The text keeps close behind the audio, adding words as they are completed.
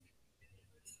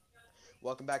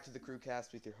Welcome back to the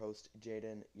Crewcast with your host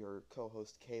Jaden, your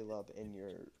co-host Caleb, and your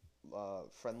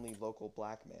friendly local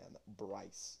black man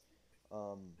Bryce.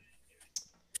 Um,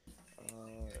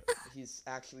 he's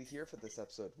actually here for this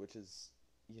episode, which is,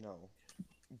 you know,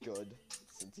 good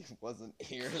since he wasn't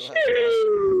here last time.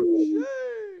 Shoo!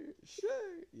 Shay,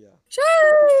 yeah, Shoo!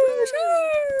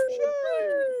 Shay, Shay.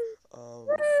 Um,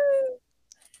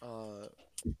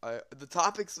 the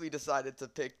topics we decided to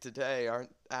pick today aren't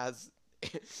as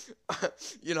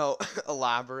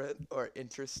elaborate or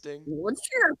interesting. What's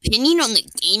your opinion on the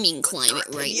gaming climate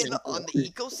right Opinion now? on the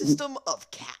ecosystem of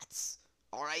cats.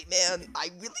 All right, man. I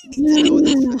really need to know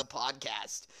this for the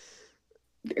podcast.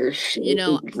 I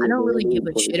don't really give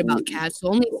a shit about cats. The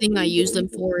only thing I use them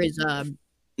for is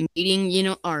mating,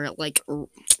 or like,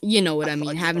 you know what I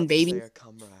mean, having babies. Say a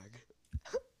cum rag.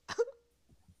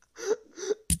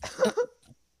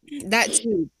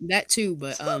 That too,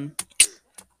 but I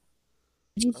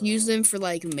just use them for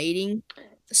like mating.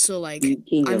 So like,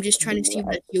 I'm just trying to see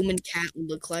what a human cat would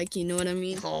look like. You know what I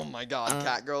mean? Oh my god,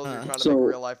 cat girls! You're trying to so- make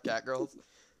real life cat girls.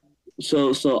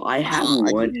 So I have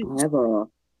one.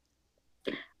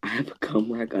 I have a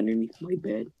cum rag underneath my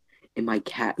bed, and my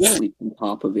cat sleeps on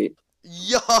top of it.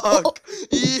 Yuck!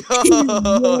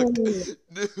 Yuck!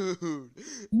 Dude!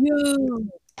 Yo,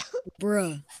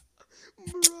 bruh.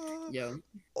 Bruh. Yo.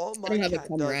 All I my don't have a cat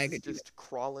cum does rag. is just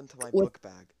crawl into my With- book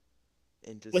bag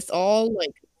and just. With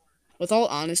all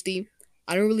honesty,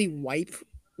 I don't really wipe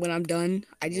when I'm done.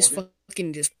 I just What?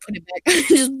 fucking just put it back.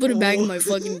 Just put it back in my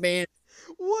fucking band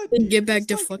What? and get back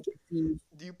to It's like- fucking sleep.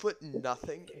 Do you put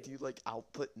nothing? Do you like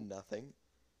output nothing?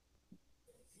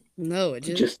 No, it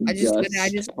Just I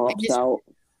just pops out.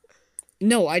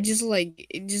 no, I just like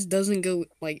it just doesn't go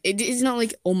like it's not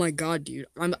like oh my god, dude.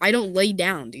 I don't lay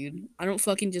down, dude. I don't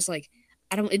fucking just like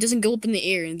it doesn't go up in the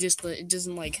air and just it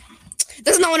doesn't like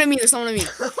that's not what I mean. That's not what I mean.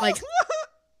 Like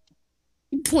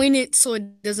point it so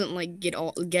it doesn't like get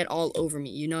all over me.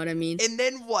 You know what I mean? And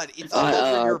then what? It's all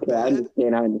over your Okay, I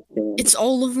bed. understand. It's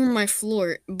all over my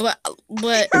floor, but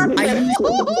I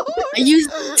use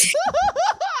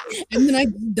and then I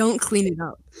don't clean it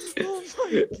up. Oh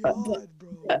my god,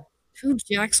 bro. Who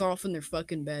jacks off in their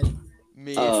fucking bed?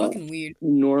 Me. Fucking weird.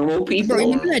 Normal people. Bro,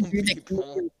 remember Normal that dude that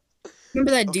people.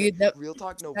 remember that Okay, dude that real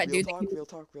talk, no, that real dude that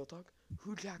talk, real talk.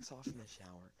 Who jacks off in the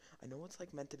shower? I know it's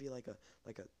like meant to be like a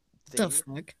the thing,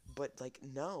 fuck? but like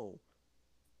no.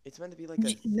 It's meant to be like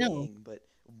a No. thing, but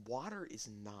water is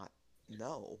not.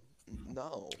 No.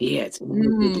 No. Yeah, it's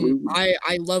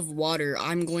I love water.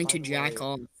 I'm going to By the jack way,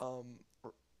 off.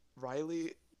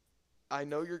 Riley, I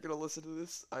know you're gonna listen to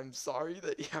this. I'm sorry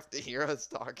that you have to hear us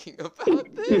talking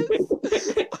about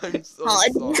this. I'm so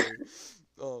God. sorry.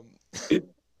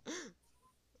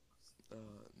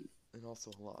 And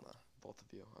also Alana, both of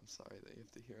you. I'm sorry that you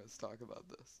have to hear us talk about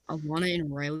this. Alana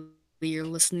and Riley are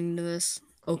listening to this.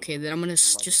 Okay, then I'm gonna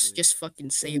Probably. just fucking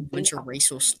say a bunch of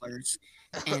racial slurs,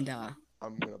 and I'm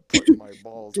gonna put my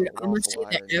balls Dude, on I'm gonna waffle say the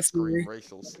iron and F scream word.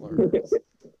 racial slurs.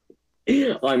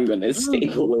 I'm gonna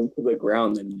staple into the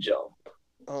ground and jump.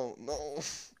 Oh no,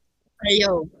 hey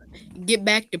yo, get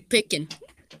back to picking.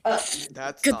 that's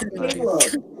Cut not that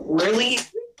nice. Really?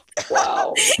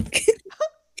 Wow.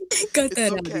 Cut It's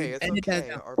that out. okay. Dude. It's Edit that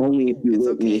okay. out. Only if you It's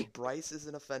let okay. me. Bryce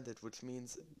isn't offended, which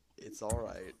means it's all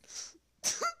right.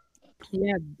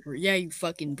 Yeah, you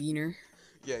fucking beaner.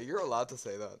 Yeah, you're allowed to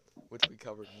say that, which we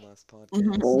covered in last podcast.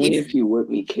 Mhm. Only if you whip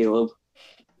me, Caleb.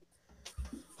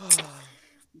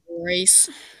 Grace,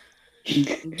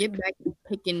 get back to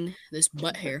picking this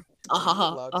butt hair. You're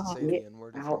Ahaha. allowed to say the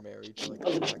N-word if you're married to like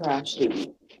a black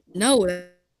person. No,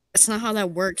 that's not how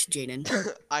that works, Jaden.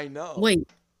 I know. Wait.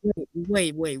 What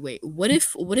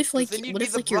if 'Cause like then you'd what be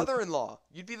if the like your brother-in-law.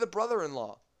 You'd be the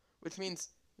brother-in-law, which means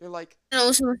you're like no,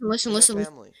 listen, in a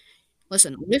family.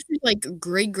 listen. What if your like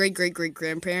great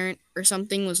grandparent or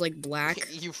something was like black?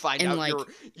 You find and, out like,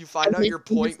 you find out his- you're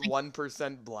his, like-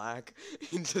 0.1% black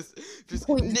and just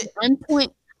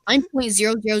I'm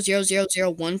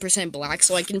 0.00001% black,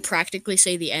 so I can practically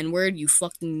say the N-word. You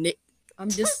fucking nit. I'm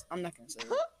not gonna say it.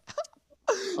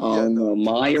 Yeah, no,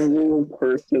 My rule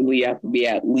personally have to be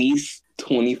at least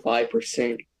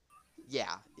 25%.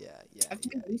 yeah. I have to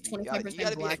be at least You gotta 25% be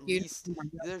at black, dude. least- Oh my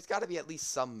God. There's got to be at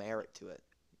least some merit to it.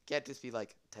 Can't just be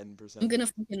like 10%. I'm gonna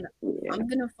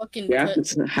fucking You have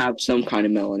to have some kind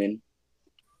of melanin.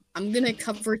 I'm gonna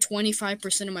cover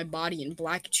 25% of my body in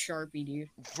black Sharpie, dude.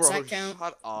 Bro, that count?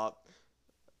 shut up.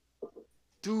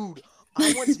 Dude,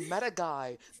 I once met a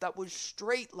guy that was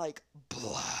straight like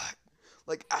black.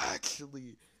 Like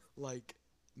actually like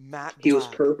matte black. He was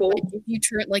purple.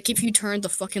 If you turned the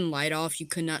fucking light off, you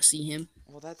could not see him.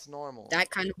 Well, that's normal. That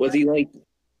kind of Was he like?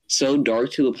 so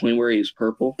dark to the point where he's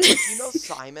purple. You know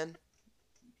Simon,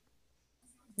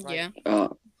 right? Yeah.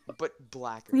 But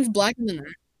blacker. Who's blacker than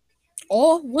that?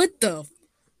 Oh, what the?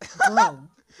 Bro.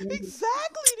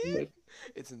 Exactly, dude.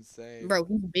 It's insane. Bro,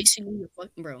 he's basically a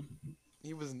fucking bro.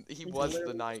 He was the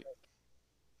literally- Knight.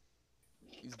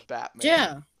 He's Batman.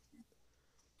 Yeah.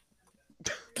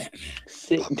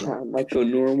 Sit down like a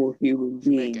normal human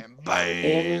being. Making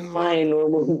bang. My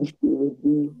normal human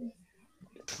being.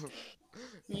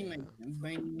 He might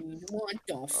bang. What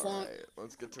the fuck? Alright,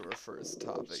 let's get to our first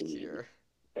topic here.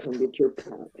 Come get your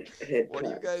head. What do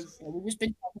you guys We've just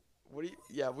been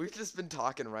yeah, we've just been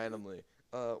talking randomly.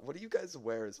 What do you guys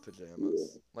wear as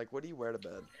pajamas? Like, what do you wear to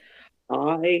bed?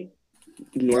 I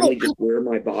normally just wear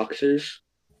my boxers.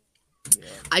 Yeah.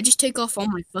 I just take off all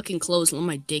my fucking clothes and let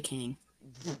my dick hang.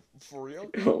 For real?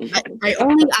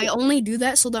 I only do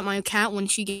that so that my cat, when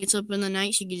she gets up in the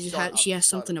night, she has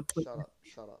something to put.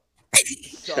 Shut up.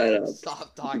 Shut up.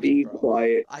 Stop talking, Be bro.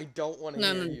 quiet. I don't want to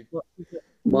No, hear no, you. no.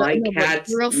 My No, but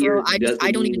cat's for real, ear I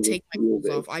don't even doesn't take my move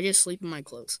clothes it. off. I just sleep in my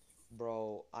clothes.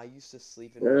 Bro, I used to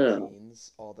sleep in my Ugh.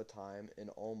 jeans all the time, and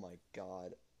oh my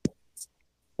god.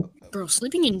 Bro,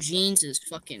 sleeping in jeans is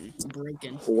fucking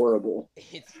broken. Horrible.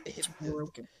 It's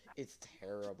Broken. It's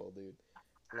terrible, dude.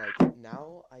 Like,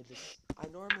 now I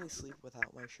normally sleep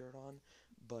without my shirt on,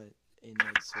 but in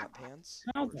like sweatpants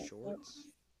How or the shorts.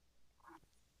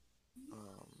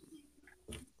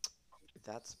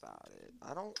 That's about it.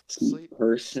 I don't sleep.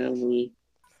 Personally,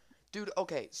 Dude,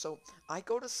 okay, so I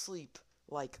go to sleep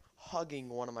like hugging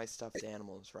one of my stuffed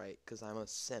animals, right? Because I'm a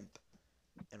simp,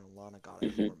 and Alana got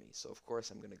it for me, so of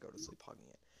course I'm gonna go to sleep hugging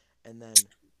it. And then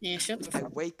Yeah, shut the I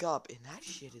fuck. wake up, and that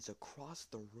shit is across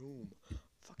the room.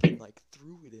 Fucking like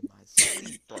threw it in my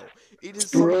sleep, bro. It is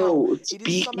somehow, bro. it is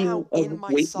Speaking somehow of in my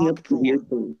waking sock up to drawer. weird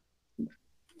things.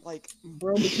 Like,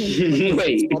 Bro became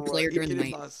Wait. a bro, player it during the hit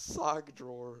in night. my sock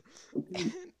drawer,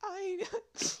 and I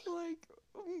like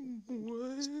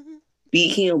what?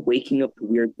 Speaking of waking up to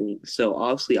weird things, so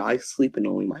obviously I sleep in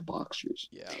only my boxers,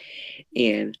 Yeah.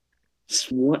 and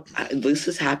this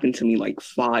has happened to me like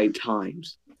 5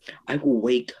 times. I will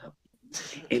wake up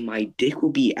and my dick will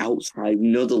be outside. You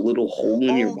know the little hole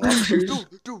in your boxers?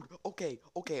 Dude, okay.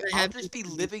 That I'll happens just be to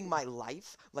me. living my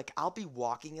life. Like, I'll be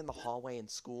walking in the hallway in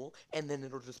school, and then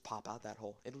it'll just pop out that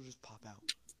hole. It'll just pop out.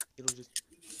 It'll just...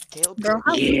 Caleb Bro, couldn't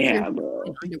how relate. Yeah, bro.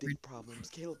 Big dick problems.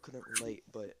 Caleb couldn't relate,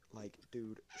 but, like,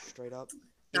 dude, straight up.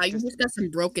 Nah, you just got some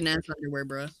broken ass underwear,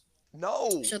 bro.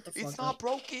 No! Shut the It's fuck not up.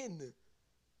 broken!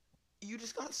 You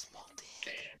just got a small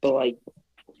dick.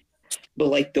 But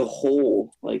like the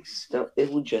hole, like stuff, it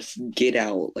would just get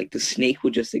out. Like the snake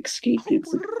would just escape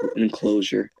its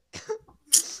enclosure.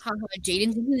 Haha,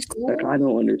 Jaden's in his school. Like I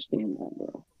don't understand that,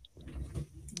 bro.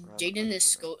 Jaden is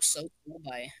so cool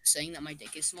by saying that my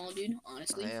dick is small, dude.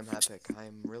 Honestly, I am epic. I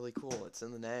am really cool. It's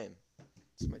in the name.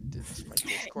 It's my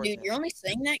Discord dude, name. you're only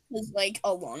saying that because like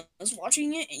Alana's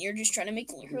watching it, and you're just trying to make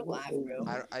her laugh, bro.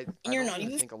 I you're don't not even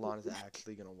even- think Alana's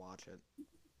actually gonna watch it.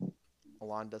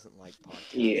 Alana doesn't like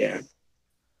podcasts. Yeah.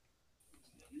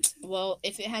 Well,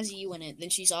 if it has you in it, then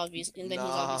she's obviously. Then he's Nah,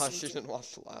 obviously. she didn't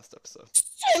watch the last episode.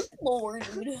 Lord,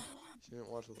 dude. She didn't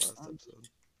watch the last episode.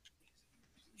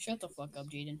 Shut the fuck up,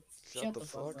 Jaden. Shut the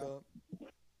fuck up.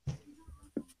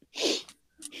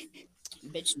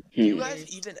 Bitch. Do you guys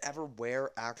even ever wear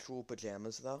actual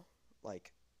pajamas though?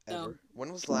 Like ever? No.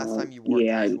 When was the last time you wore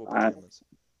yeah, actual pajamas?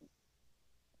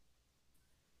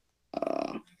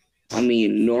 I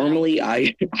mean, normally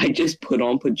I just put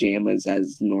on pajamas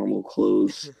as normal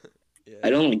clothes. Yeah. I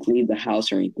don't like leave the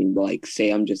house or anything, but like say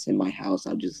I'm just in my house,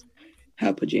 I'll just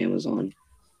have pajamas on.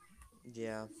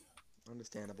 Yeah,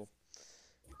 understandable.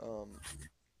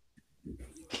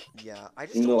 Yeah, I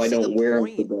just Even don't though I see don't the wear 'em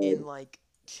point to bed. in like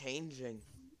changing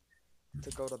to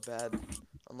go to bed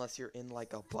unless you're in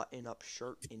like a button-up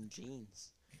shirt and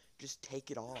jeans. Just take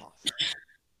it off.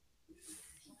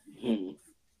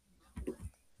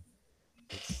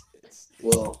 It's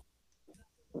Well,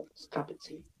 stop it,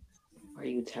 see. Why are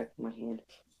you attacking my hand?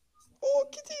 Oh,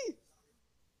 kitty!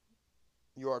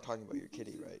 You are talking about your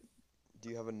kitty, right? Do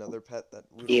you have another pet that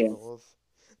we don't Yeah. know of?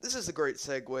 This is a great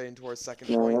segue into our second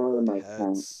No, I point. don't know my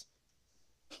phone.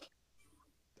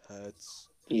 Pets.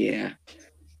 Yeah.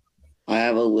 I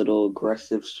have a little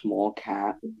aggressive small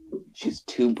cat. She's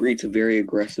 2 breeds of very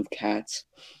aggressive cats.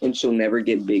 And she'll never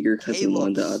get bigger because of one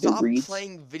of Caleb, the other stop breeds.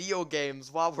 playing video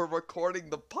games while we're recording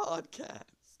the podcast.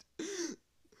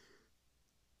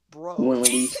 Bro. When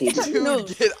we say Dude, No.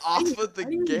 get off of the I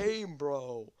didn't- game,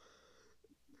 bro.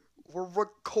 We're What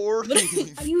recording.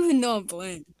 How do you even know I'm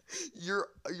playing? You're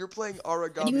playing I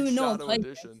didn't Origami even know I'm Shadow playing.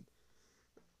 Edition.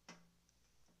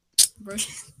 Bro,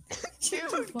 Shut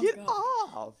the Dude, fuck get up.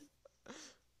 off.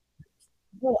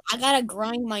 Bro, I gotta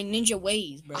grind my ninja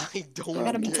ways, bro. I gotta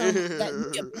don't become care. that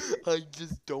ninja. I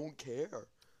just don't care.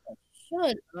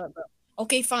 Shut up, bro.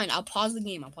 Okay, fine. I'll pause the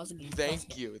game.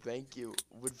 Thank you, thank you.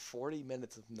 Would 40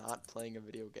 minutes of not playing a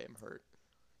video game hurt?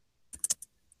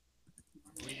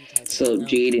 What are you typing? So No.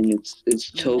 Jaden,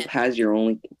 it's Yeah. Topaz your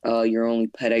only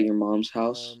pet at your mom's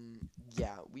house.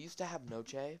 Yeah, we used to have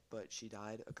Noche, but she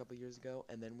died a couple years ago,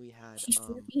 and then we had She's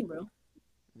 14, bro.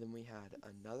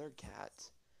 another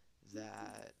cat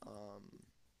that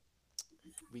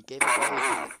we gave away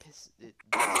because it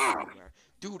pissed everywhere.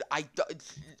 Dude,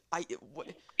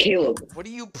 Caleb, what are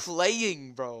you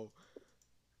playing, bro?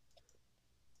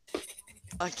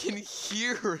 I can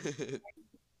hear it.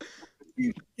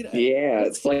 yeah,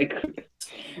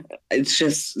 it's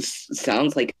just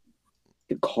sounds like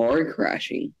a car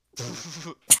crashing.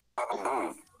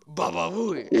 Baba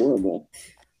booey. Horrible.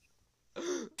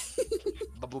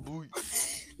 Baba booey.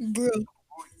 Bro.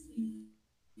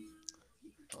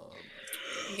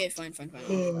 Okay, fine.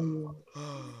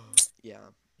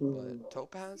 Yeah, but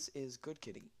Topaz is good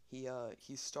kitty.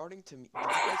 He's starting to. Did you guys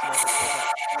know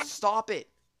that Topaz... Stop it!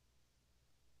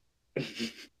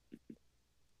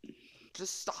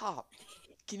 Just stop.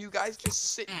 Can you guys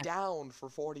just sit down for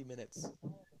 40 minutes?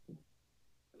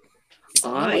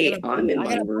 I'm in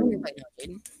my room. Right now,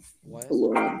 Jaden. What?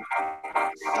 Alone.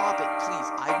 Stop it, please.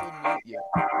 I will mute you.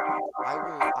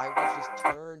 I will just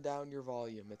turn down your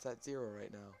volume. It's at 0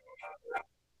 right now.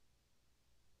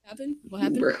 What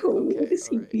happened? Bro, Okay, what is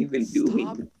he alright. even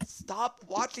doing? Stop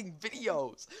watching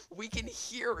videos. We can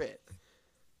hear it.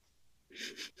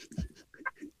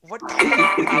 What kind of...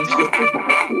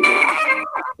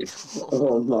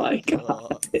 Oh my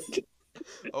god.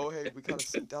 Oh hey, we kind of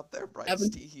synced up there, Bryce.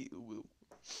 Tee-hee-oo-woo.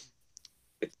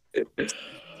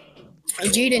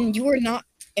 Jaden, you are not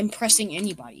impressing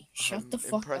anybody. Shut the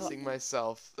fuck up. Impressing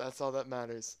myself. That's all that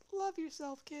matters. Love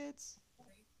yourself, kids.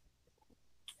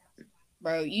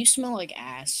 Bro, you smell like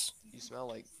ass. You smell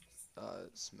like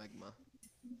smegma.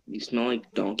 You smell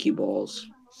like donkey balls.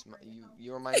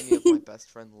 You remind me of my best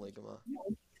friend Ligma.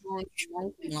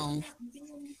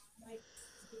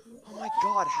 Oh my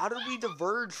god, how did we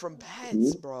diverge from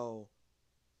pets, bro?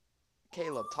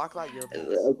 Caleb, talk about your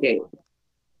pets. Okay.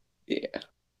 Yeah.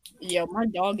 Yo, my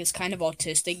dog is kind of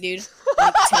autistic, dude.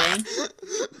 Like today,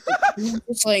 he was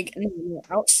just like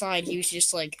outside. He was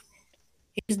just like,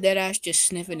 his dead ass just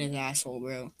sniffing his asshole,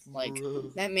 bro. Like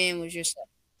Bro. that man was just like,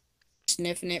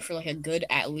 sniffing it for like a good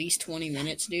at least 20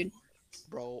 minutes, dude.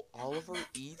 Bro, Oliver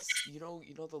eats. You know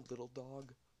the little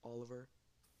dog, Oliver.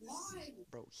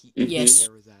 Bro, he Yes.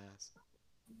 tear his ass.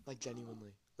 Like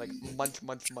genuinely, like munch.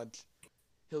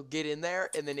 He'll get in there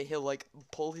and then he'll like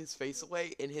pull his face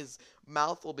away and his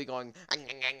mouth will be going.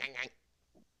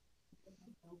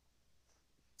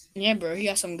 Yeah, bro, he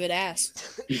got some good ass.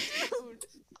 Dude,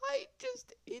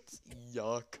 it's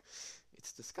yuck.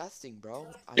 It's disgusting, bro.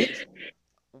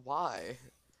 Why?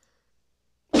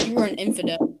 You were an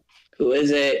infidel. Who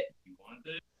is it?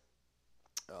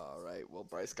 Alright, well,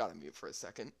 Bryce got a mute for a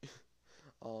second.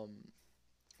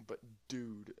 But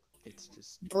dude, it's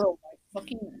just... Bro,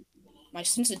 my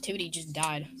sensitivity just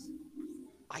died.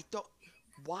 I don't...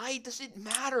 Why does it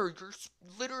matter? You're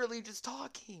literally just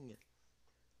talking.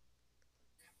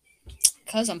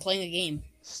 Cause I'm playing a game.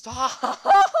 Stop!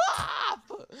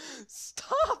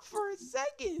 Stop for a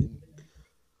second!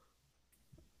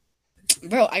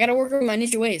 Bro, I gotta work on my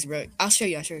ninja ways, bro. I'll show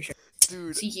you.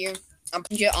 Dude. See here? I'm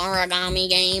playing your origami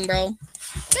game, bro.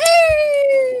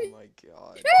 Oh my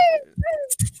god.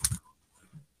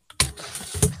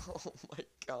 Oh my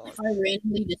god. If I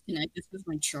randomly disconnect this because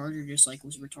my charger just like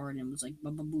was retarded and was like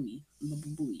baba-booey.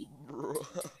 Bro.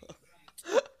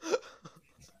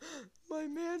 My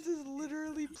man's is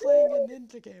literally playing a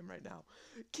ninja game right now.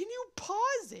 Can you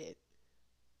pause it?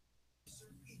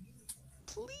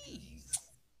 Please.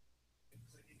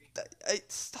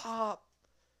 Stop.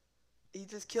 He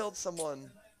just killed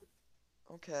someone.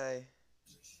 Okay.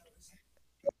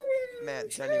 Man,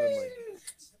 genuinely.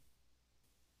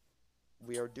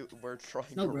 We're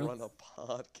trying to run a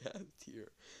podcast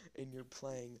here, and you're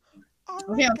playing.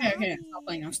 Okay.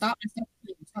 Stop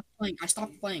playing. I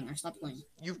stopped playing.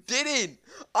 You didn't.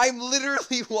 I'm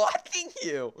literally watching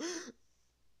you.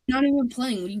 Not even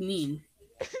playing. What do you mean?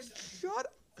 Shut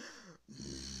up.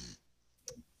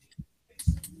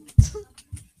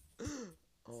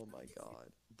 Oh my god.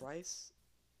 Bryce?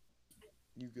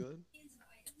 You good?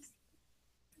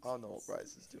 I don't know what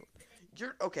Bryce is doing.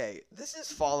 Okay, this is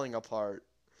falling apart.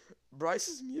 Bryce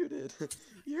is muted.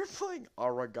 You're playing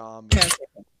origami.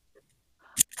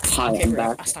 Hi, I'm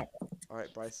back.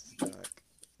 Alright, Bryce is back.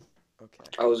 Okay.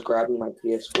 I was grabbing my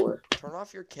PS4. Turn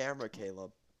off your camera,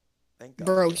 Caleb. Thank God.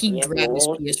 Bro, he Yeah, grabbed his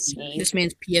bro, PS4. see? This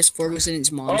man's PS4 was in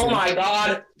his mom's Oh room. my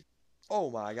god! Oh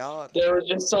my God. There was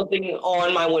just something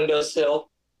on my windowsill,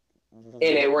 and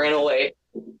it ran away.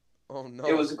 Oh no.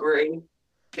 It was gray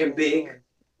and Oh, big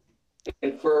no.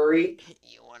 and furry.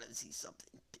 You want to see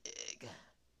something big?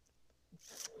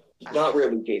 Not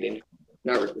really, Jaden.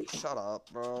 Not really. Shut up,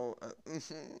 bro.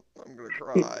 I'm gonna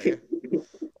cry.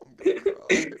 I'm gonna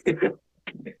cry.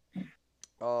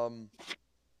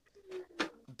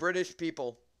 British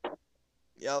people.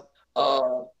 Yep.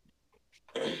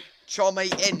 Chummy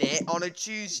innit on a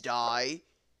Tuesday.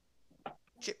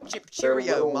 Chip They're a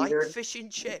cheerio, little mate. weird. Fish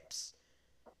and chips.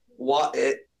 What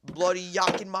it? Bloody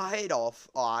yucking my head off,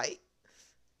 alright?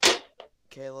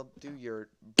 Caleb, do your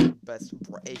best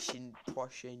British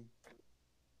impression.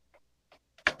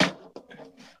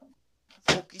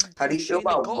 Fucking How do you feel push in the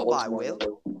about goal, I will.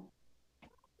 Baltimore?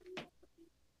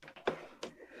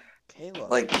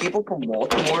 Caleb. Like people from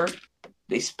Baltimore,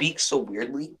 they speak so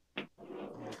weirdly. Oh,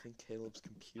 I think Caleb's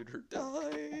computer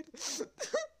died.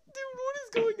 Dude, what is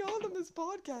going on this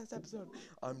podcast episode?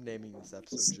 I'm naming this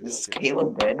episode Is just shit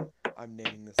Caleb show. dead? I'm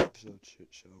naming this episode shit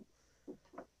show.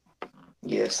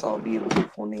 Yes, I'll be a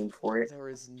beautiful name for it. There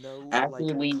is no After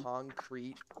we-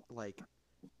 concrete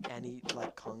any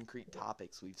concrete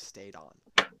topics we've stayed on.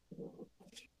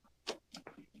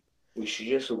 We should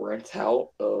just rent out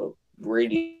a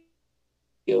radio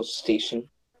station.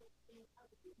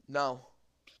 No,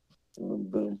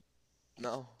 Boom.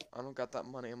 no, I don't got that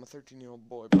money. I'm a 13-year-old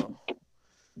boy, bro.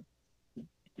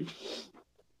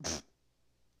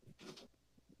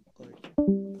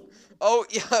 Oh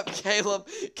yeah,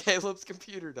 Caleb's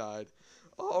computer died.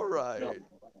 All right.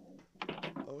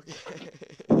 Okay.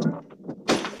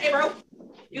 Hey, bro,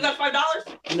 you got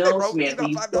 $5? No, bro, you Samantha, got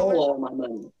you $5? stole all my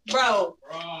money. Bro.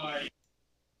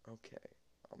 Okay,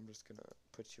 I'm just gonna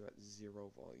put you at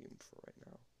 0 volume for right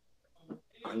now.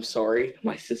 I'm sorry,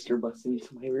 my sister busted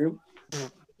into my room.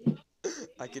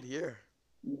 I could hear.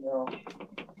 No.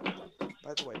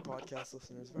 By the way, podcast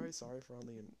listeners, very sorry for all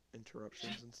the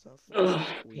interruptions and stuff.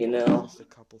 We You are know, just a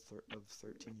couple of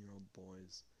 13-year-old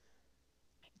boys.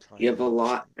 trying you have to a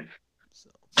lot. So,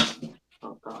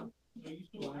 Oh God.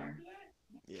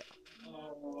 yeah.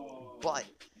 But,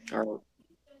 All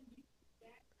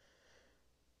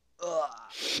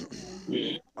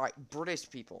alright, British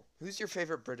people. Who's your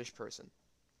favorite British person?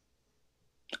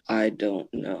 I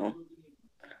don't know.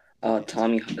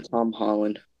 Tom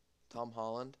Holland. Tom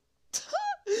Holland?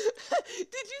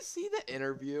 Did you see the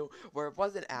interview where it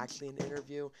wasn't actually an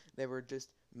interview? They were just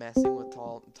messing with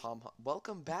Tom.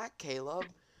 Welcome back, Caleb.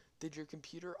 Did your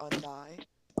computer undie?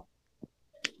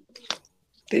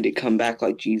 Did it come back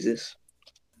like Jesus?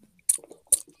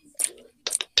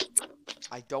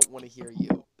 I don't want to hear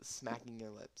you smacking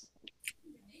your lips.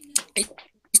 You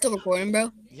still recording,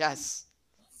 bro? Yes.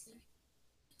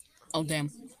 Oh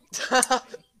damn.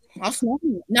 I'm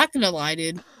not gonna lie,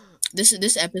 dude. This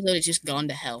episode has just gone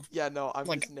to hell. Yeah, no, I'm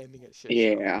Like- just naming it shit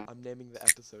Yeah. show. I'm naming the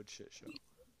episode shit show.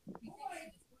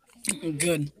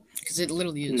 Good, because it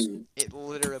literally is. It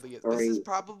literally is. Right. This is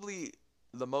probably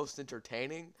the most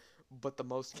entertaining, but the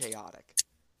most chaotic.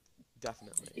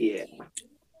 Definitely. Yeah.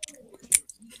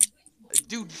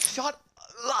 Dude, shut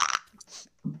up!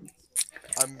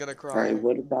 I'm gonna cry. All right.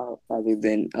 What about other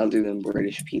than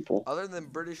British people? Other than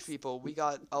British people, we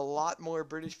got a lot more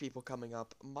British people coming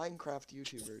up. Minecraft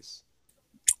YouTubers.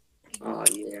 Oh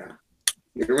yeah.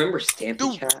 You remember Stampy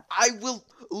Dude, Cat? I will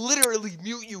literally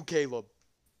mute you, Caleb.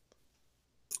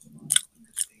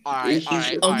 Alright,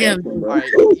 alright, Oh, alright. yeah.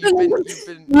 Alright, you've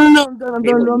been... No.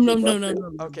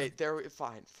 Okay,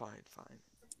 fine.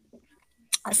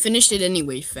 I finished it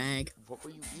anyway, fag. What were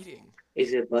you eating?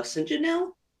 Is it Bussin'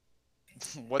 Janelle?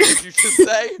 What did you just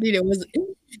say? Dude, it was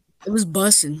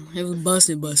bussin'. It was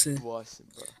bussin'. Bussin',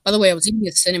 bro. By the way, I was eating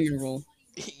a cinnamon roll.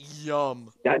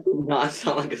 Yum. That did not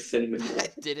sound like a cinnamon roll.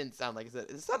 That didn't sound like it.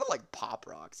 It sounded like Pop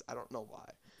Rocks. I don't know why.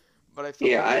 But I felt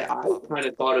Yeah, like I Pop kind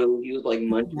of thought he was like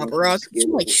munching. Pop on Rock, Skittles.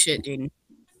 you like shit, dude.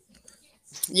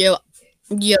 Yo.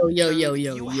 You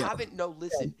haven't, no,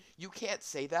 listen, you can't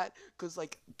say that, because,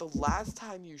 like, the last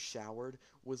time you showered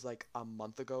was, like, a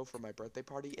month ago for my birthday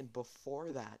party, and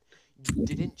before that, you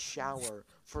didn't shower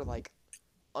for, like,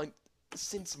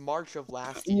 since March of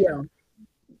last year.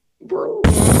 Bro.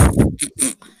 Bro,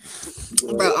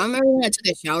 I remember when I took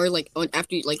a shower, like, on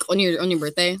your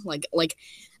birthday, like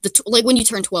when you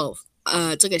turned 12.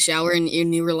 Took a shower and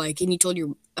you were like, and you told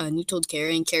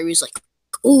Carrie, and Carrie was like,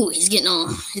 "Ooh, he's getting all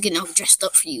dressed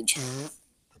up for you."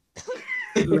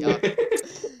 Yuck.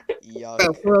 Yuck.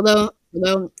 Bro, for real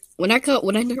though, when I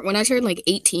turned like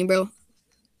 18, bro,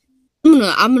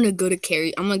 I'm gonna go to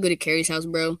Carrie. I'm gonna go to Carrie's house,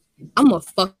 bro. I'm gonna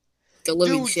fuck the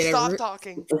living Dude, shit out stop of her.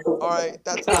 talking. All right,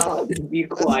 that's enough. Be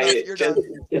That's enough. quiet. You're done.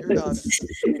 You're done.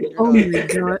 You're Oh done. my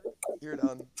god. You're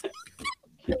done.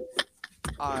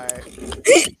 All right.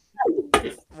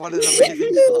 What an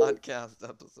amazing podcast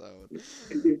episode.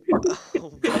 Oh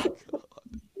my god.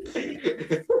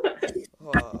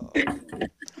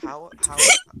 Oh.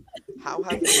 How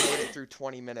have we made it through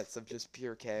 20 minutes of just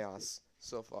pure chaos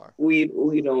so far? We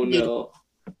don't know.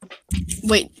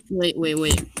 Wait.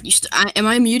 Am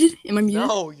I muted? Am I muted?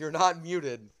 No, you're not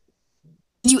muted.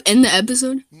 Did you end the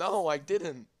episode? No, I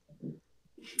didn't.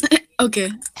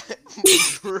 Okay.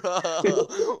 Bro.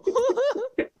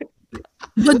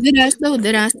 But did I still?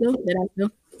 Stop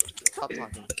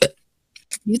talking. Do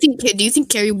you think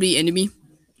Carrie would be into me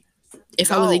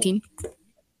if I was No. 18?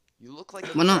 You look like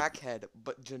a Why not? crackhead,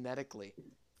 but genetically.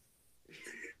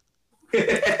 Like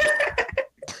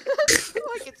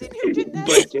it's in your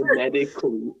But genetics.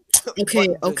 genetically. Okay.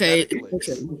 But Okay.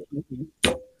 genetically.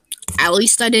 Okay. At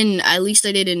least I didn't.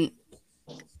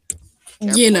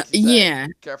 Careful You know. what you say. Yeah.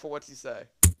 Careful what you say.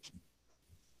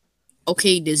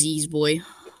 Okay, disease boy.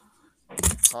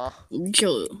 Huh?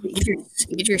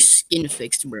 Get your skin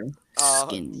fixed, bro.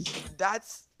 Skin.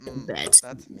 That's Bad skin.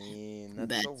 that's mean. That's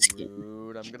Bad so skin.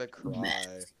 rude. I'm gonna cry.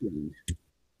 Bad skin.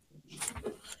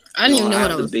 I don't even know I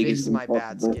what have I the was biggest fixing my insult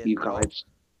bad to both skin, you bro. guys.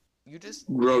 You just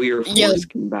Grow your Yo.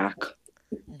 foreskin back.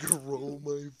 grow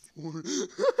my foot.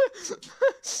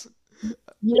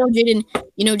 You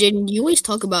know, Jaden, you always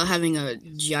talk about having a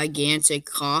gigantic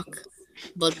cock,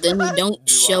 but then you don't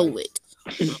Do show I? it.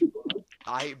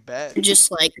 I bet. Just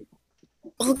like,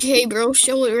 okay, bro,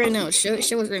 show it right now. Show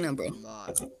it right now, bro. I'm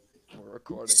not. We're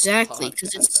recording. a Exactly, because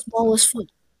podcast it's episode. small as fuck.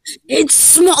 It's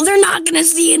small. They're not gonna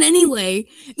see it anyway.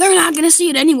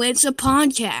 It's a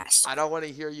podcast. I don't want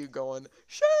to hear you going.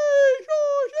 Shee,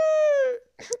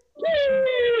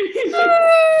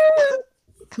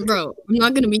 Bro, I'm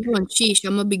not gonna be going sheesh.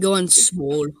 I'm gonna be going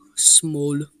small.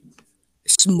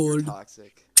 You're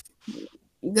toxic. You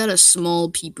got a small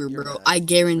peeper, You're bro. mad. I He's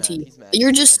guarantee. mad. He's mad. You're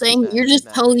He's just mad. He's saying. mad. You're He's just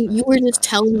mad. telling. He's mad. You were He's just mad.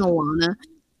 telling He's mad. Alana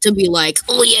to be like,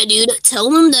 oh yeah, dude. Tell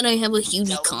them that I have a huge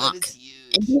Tell him that cock. it's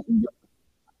And huge.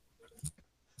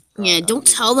 yeah, Alright, don't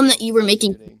I'm tell muted. them that you were I'm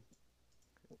making. muting.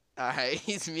 Alright,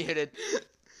 he's muted.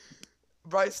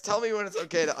 Bryce, tell me when it's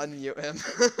okay to unmute him.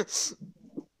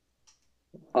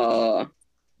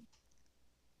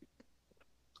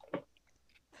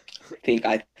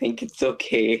 I think it's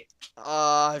okay.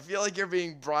 I feel like you're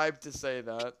being bribed to say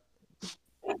that.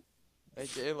 Hey,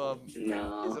 Caleb, is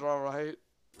No. it alright?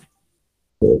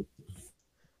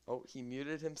 Oh, he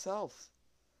muted himself.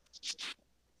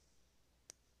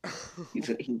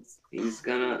 He's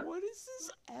gonna What is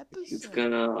this episode? he's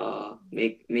gonna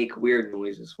make weird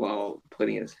noises while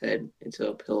putting his head into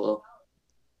a pillow,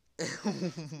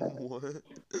 What?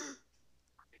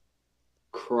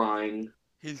 crying.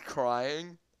 He's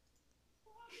crying?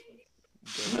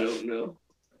 I don't know.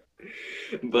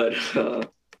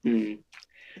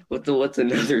 But what's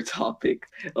another topic?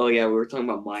 Oh yeah, we were talking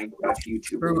about Minecraft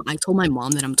YouTubers. Bro, I told my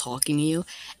mom that I'm talking to you,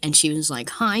 and she was like,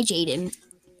 "Hi, Jaden."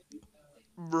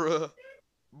 Bruh.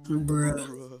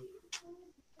 Bruh.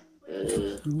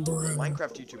 Bruh.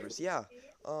 Minecraft YouTubers, yeah.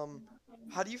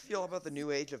 How do you feel about the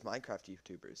new age of Minecraft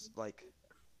YouTubers? Like,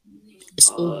 It's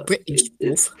all British.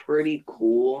 It's pretty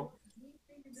cool,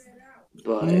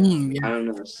 but Yeah. I don't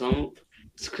know.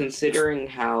 Considering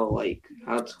how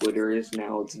Twitter is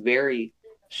now, it's very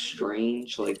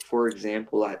strange. Like, for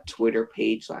example, that Twitter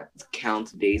page that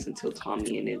counts days until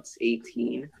Tommy and it's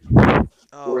 18.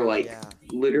 oh, Or like yeah.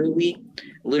 literally,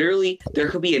 there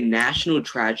could be a national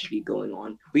tragedy going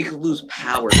on. We could lose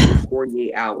power for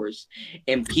 48 hours,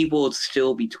 and people would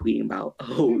still be tweeting about,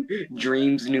 oh,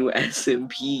 Dream's new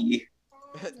SMP.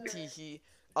 Teehee.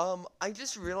 I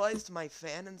just realized my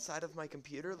fan inside of my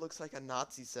computer looks like a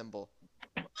Nazi symbol.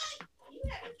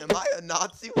 Am I a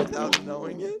Nazi without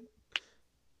knowing it?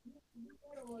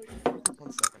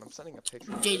 1 second, I'm sending a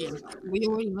picture. Jaden, we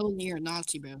already know that you're a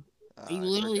Nazi, bro. You I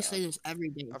literally forgot. say this every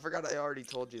day. I forgot I already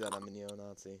told you that I'm a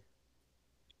neo-Nazi.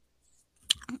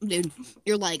 Dude,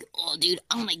 you're like, oh, dude,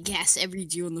 I want to gas every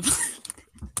Jew in the.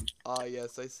 Ah,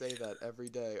 yes, I say that every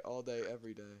day, all day,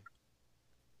 every day.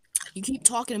 You keep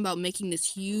talking about making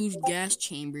this huge gas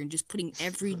chamber and just putting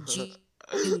every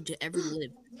Jew to ever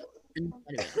live.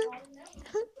 inside of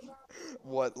it.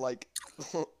 What, like,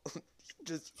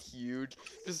 just huge,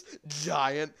 just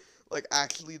giant, like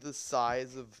actually the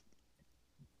size of,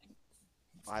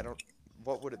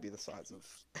 what would it be the size of?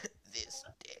 This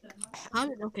dick.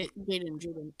 Okay,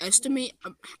 Jaden, estimate,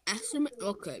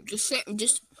 okay,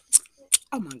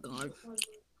 oh my god.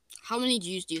 How many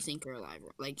Jews do you think are alive?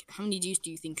 Like, how many Jews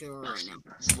do you think are right now?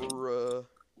 Bruh.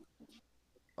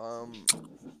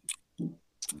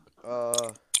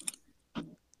 Uh,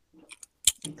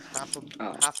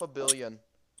 half a billion.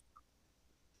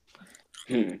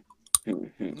 Hmm. Hmm.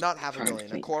 Not half a Trying to billion.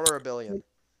 A think. quarter a billion.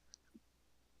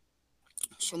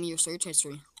 Show me your search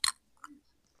history.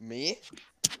 Me?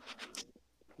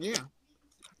 Yeah.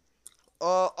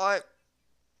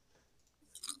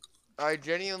 I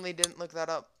genuinely didn't look that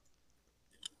up.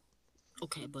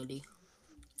 Okay, buddy.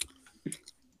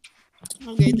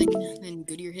 Okay, then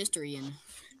go to your history and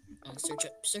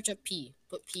search up P.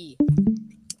 Put P. Beep,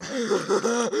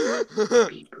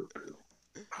 boop, boop.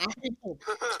 Actually, no.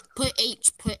 Put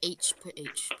H. Put H. Put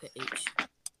H. Put H.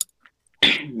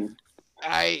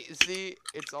 I see.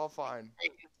 It's all fine.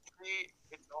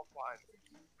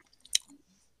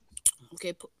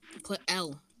 Okay, put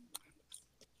L.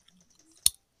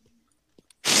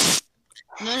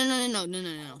 No.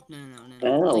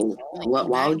 L. What?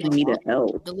 Why would you need an L?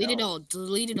 Delete it all.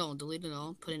 Delete it all. Delete it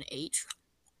all. Put an H.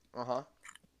 Uh huh.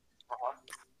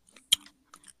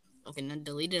 Okay, now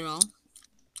delete it all.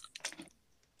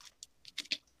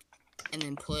 And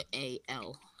then put a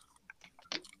L.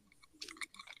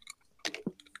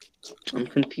 I'm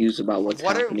confused about what's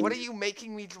happening. What are you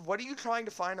making me? What are you trying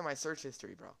to find in my search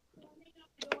history, bro?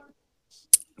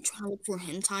 I'm trying to look for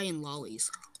hentai and lollies.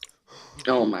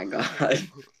 Oh my god.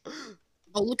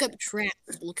 Oh, look up traps.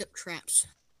 Look up traps.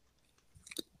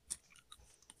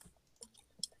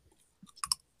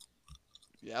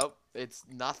 Yep, it's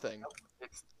nothing.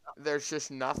 There's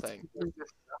just nothing.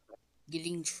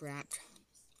 Getting trapped.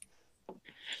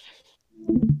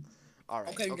 All right.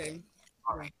 Okay, Okay. then.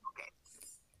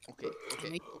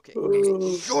 Okay.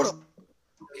 Shut up.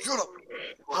 Shut up.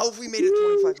 How have we made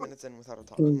it 25 minutes in without a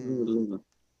talk?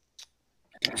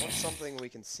 What's something we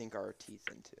can sink our teeth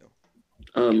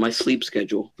into? My sleep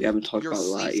schedule. We haven't talked Your about a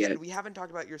lot sleep yet. schedule. We haven't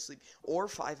talked about your sleep or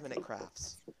 5-minute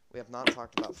crafts. We have not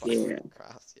talked about 5-minute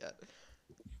crafts yet.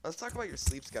 Let's talk about your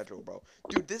sleep schedule, bro.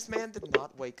 Dude, this man did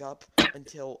not wake up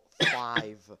until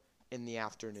 5 in the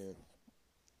afternoon.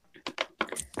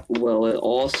 Well, it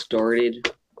all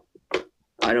started.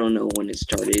 I don't know when it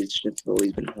started. It's just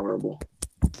always been horrible.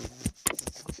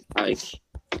 I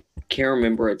can't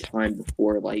remember a time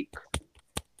before like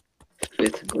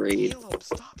 5th grade Caleb,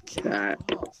 stop that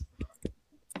jacking off.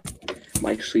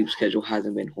 my sleep schedule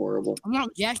hasn't been horrible. I'm not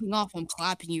jacking off. I'm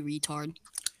clapping you, retard.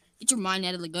 Get your mind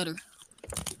out of the gutter.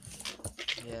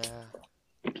 Yeah.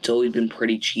 It's always been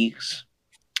pretty cheeks.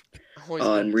 Always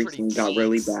been And pretty recently got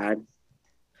really cheeks. bad.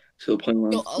 So the point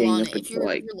where Yo, I'm staying Alana, up if until you're,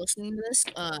 like if you're listening to this,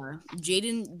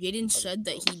 Jaden said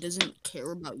that he doesn't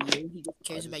care about you. He just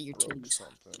cares about your broke titties.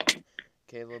 something.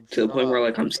 Caleb, to the shut point where up.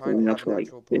 like I'm trying to staying up have for an like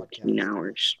actual 15 podcast.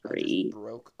 hours I just straight.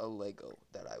 broke a Lego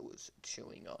that I was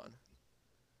chewing on.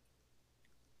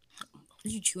 Why are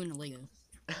you chewing a Lego?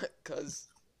 Cause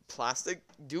plastic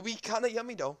do be kind of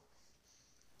yummy though.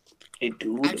 Hey,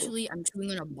 dude. Actually, I'm chewing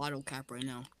on a bottle cap right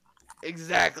now.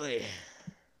 Exactly.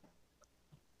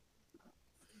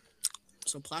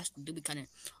 So plastic do be kind of.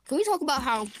 Can we talk about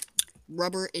how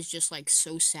rubber is just like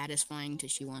so satisfying to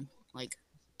chew on? Like,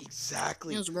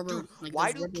 Exactly. those rubber. Dude, Like,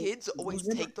 why those do rubber- kids those always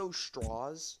rubber- take those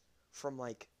straws from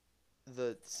like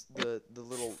the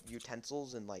little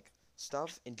utensils and like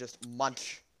stuff and just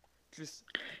munch? Just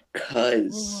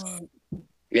Cause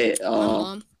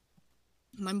Oh, it,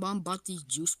 my mom bought these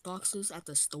juice boxes at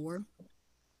the store,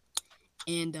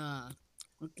 and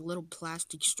with the little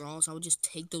plastic straws, I would just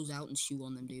take those out and chew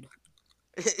on them, dude.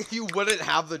 you wouldn't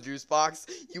have the juice box.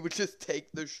 You would just take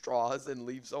the straws and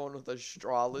leave someone with a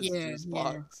strawless juice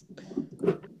box.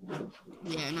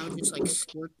 Yeah, and I would just like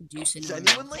squirt the juice in.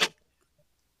 Genuinely?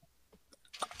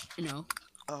 You know.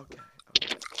 Okay.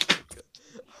 Good.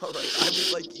 Alright, I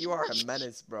was like, you are a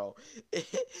menace, bro.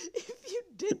 If you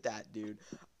did that, dude.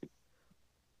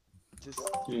 Just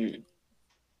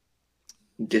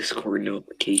Discord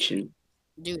notification.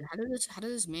 Dude, how did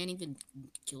this man even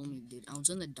kill me, dude? I was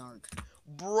in the dark.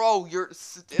 bro, you're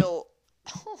still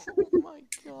oh my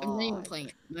god. I'm not even playing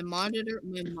it. My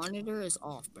monitor is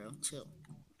off, bro. Chill.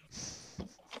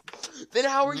 Then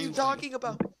how are I'm not you even playing talking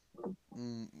about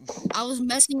I was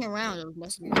messing around.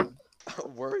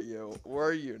 Were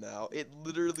you now? It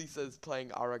literally says playing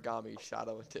Origami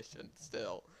Shadow Edition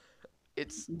still.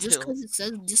 It's Just still because it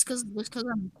says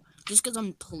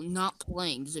I'm not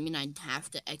playing doesn't mean I have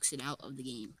to exit out of the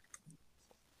game.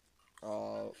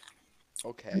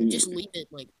 okay. Just leave it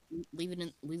leave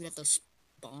it at the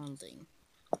spawn thing.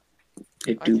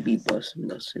 It I do be guess.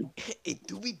 bussin'. It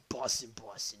do be bussin'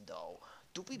 though.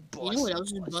 Do be bussin'. You know what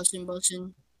else is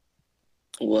bussin'?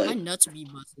 My What? nuts be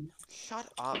busted. Shut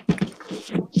up.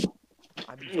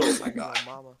 I've been Oh talking my to your God.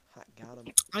 mama. I got him.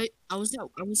 I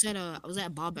was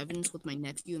at Bob Evans with my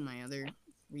nephew and my other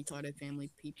retarded family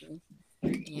people,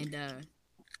 and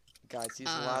Guys, he's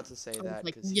allowed to say I was that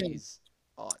like, because yo, he's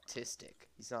autistic.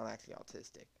 He's not actually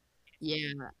autistic.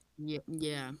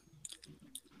 yeah.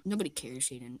 Nobody cares,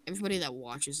 Hayden. Everybody that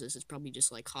watches this is probably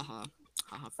just like, haha,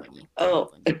 funny. Oh,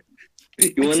 Funny.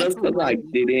 you wanna know Except for something I Riley.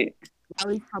 didn't?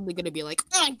 Riley's probably gonna be like,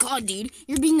 oh my god, dude,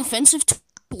 you're being offensive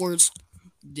towards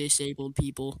disabled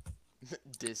people.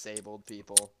 Disabled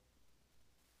people.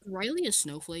 Is Riley a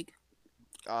snowflake?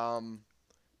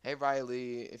 Hey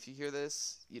Riley, if you hear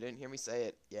this, you didn't hear me say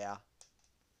it. Yeah.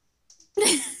 I'm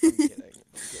kidding.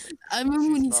 I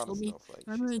remember when She's you not a told me. snowflake.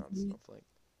 I She's remember, not a snowflake.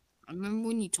 I remember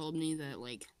when you told me that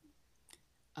like,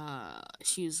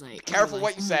 she was like, Be careful like,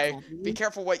 what you oh my say. God, Be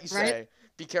careful what you Right? say.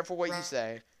 Be careful what you Right.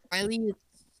 say. Riley.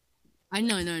 I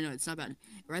know, no, it's not bad.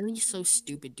 Riley's so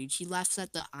stupid, dude. She laughs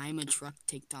at the "I'm a truck"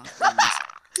 TikTok.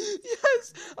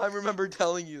 Yes, I remember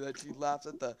telling you that she laughs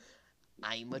at the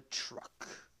 "I'm a truck."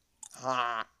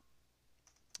 Ha.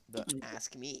 But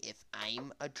ask me if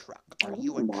I'm a truck. Are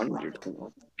you a Monitor truck? come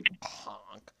on.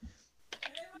 Honk.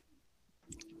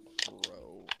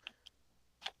 Bro.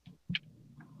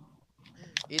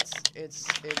 It's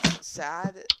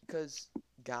sad because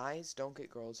guys don't get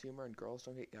girls' humor and girls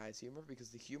don't get guys' humor because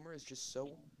the humor is just so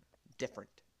different.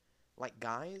 Like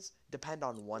guys depend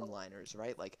on one-liners,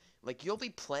 right? Like you'll be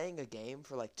playing a game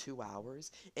for like 2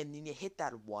 hours and then you hit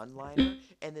that one-liner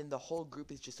and then the whole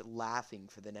group is just laughing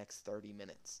for the next 30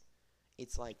 minutes.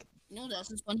 It's like, No, that's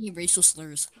just funny racial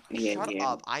slurs. Yeah, shut yeah.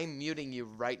 up. I'm muting you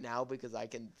right now because I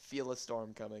can feel a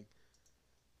storm coming.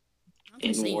 I'm not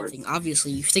gonna say Inward. anything.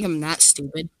 Obviously, you think I'm that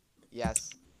stupid? Yes.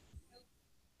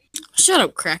 Shut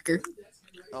up, cracker.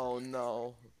 Oh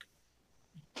no.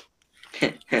 So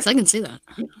I can say that.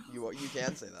 You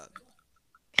can say that.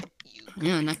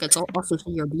 Yeah, and that gets also say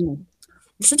you're a beaner.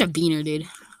 You're such a beaner, dude.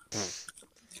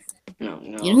 No. You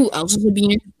know who else is a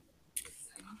beaner?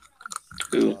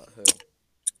 Who? Who?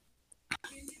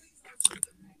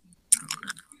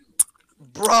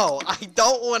 Bro, I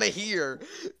don't want to hear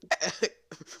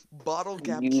bottle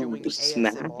cap chewing You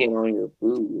smack it ASMR. on your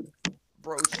food.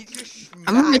 Bro, he just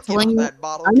I remember smacked telling on you- that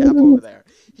bottle I cap remember- over there.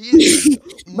 He is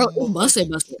Bro, it's bussin'.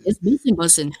 It's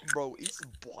bussin'. Bro, it's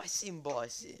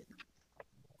bussin'.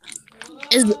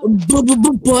 It's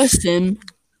bussin'.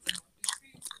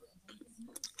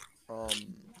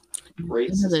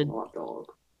 Racist Another- hot dog.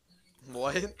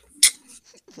 What?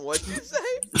 What'd you say?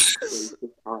 Racist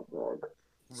hot dog.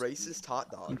 Racist hot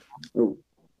dog. Oh.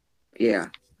 Yeah.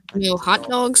 I need You know, to hot know about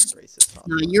dogs? this racist hot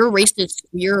No, dog. you're a racist.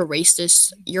 You're a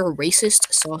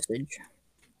racist sausage.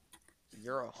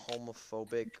 You're a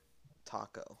homophobic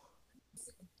taco.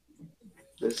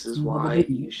 This is why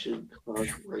you should fuck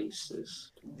racist.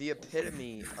 The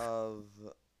epitome of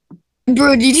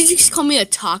Bro, did you just call me a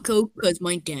taco because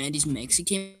my dad is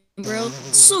Mexican, bro?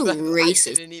 So I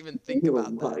racist. didn't even think Oh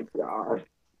about my that. god.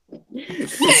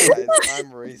 Guys,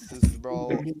 I'm racist,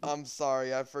 bro. I'm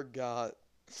sorry, I forgot.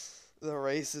 The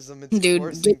racism it's Dude,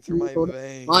 coursing get through my canceled.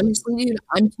 veins. Honestly, dude,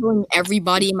 I'm telling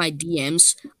everybody in my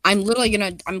DMs. I'm literally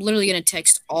gonna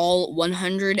text all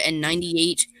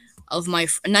 198 of my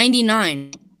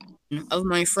 99 of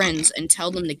my friends and tell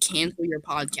them to cancel your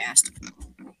podcast.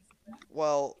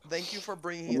 Well, thank you for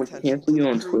bringing I'm gonna attention cancel to you the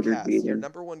on Twitter, Crewcast, your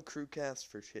Jaden. #1 Crewcast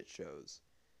for shit shows.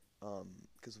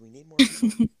 Because we need more.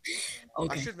 People. I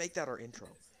Okay. should make that our intro.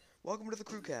 Welcome to the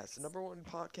Crewcast, the #1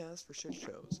 podcast for shit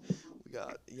shows.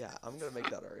 I'm gonna make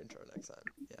that our intro next time.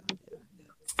 Yeah.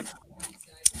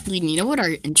 You know what our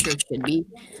intro should be?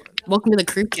 Welcome to the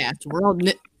Crewcast. We're all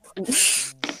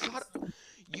Shut up.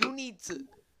 You need to.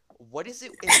 What is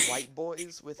it in white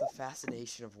boys with a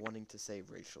fascination of wanting to say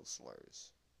racial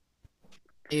slurs?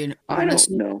 dude. I don't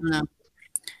honestly, know.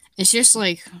 It's just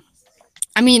like,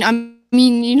 I mean,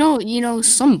 you know,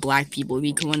 some black people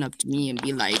be coming up to me and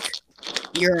be like,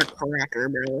 "You're a cracker,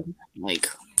 bro." Like,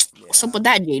 what's up with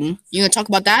that, Jaden? You gonna talk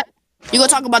about that? You gonna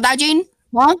talk about that, Jaden?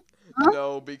 Huh?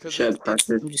 No, because Shut it's, up,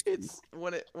 Cracker. I'm just it's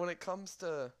when it comes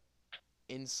to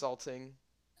insulting,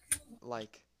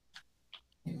 like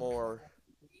more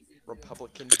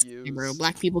Republican views. Hey, bro.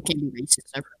 Black people can be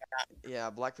racist. Yeah,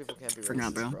 black people can't be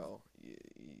Forgot, racist, bro. bro.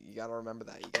 You gotta remember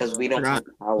that. Because we don't have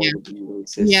Forgot. power Yeah. to be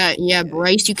racist. Yeah,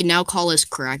 Bryce. You can now call us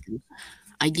crackers.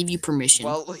 I give you permission.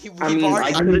 Well, we've I mean, I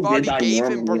already, could we've have did already that gave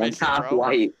him normally. I'm permission, half bro.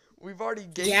 white. We've already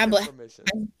gave Yeah, him but- permission.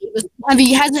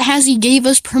 Has he gave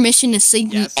us permission to say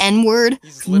Yes. the N word?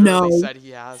 He's literally No. said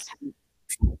he has.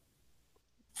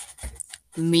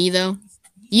 Me though,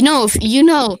 you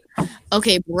know,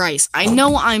 okay, Bryce. I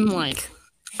know I'm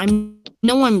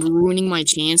know I'm ruining my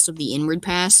chance of the inward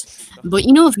pass, but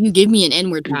you know if you give me an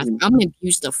inward pass, Mhm. I'm gonna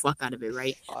abuse the fuck out of it,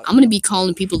 right? Shut I'm gonna up. be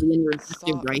calling people the inward pass,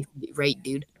 Stop. right,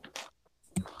 dude.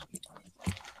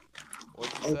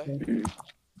 What'd you say? Mhm.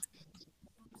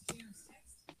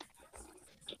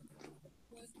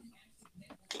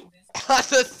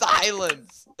 The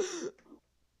silence.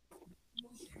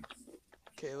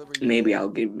 Caleb, are you Maybe there? I'll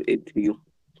give it to you.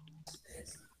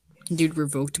 Dude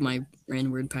revoked my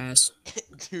inward pass.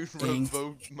 Dude, Dang.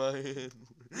 revoked my hand.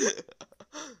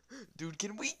 Dude,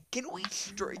 can we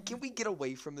get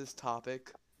away from this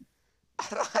topic? I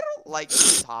don't like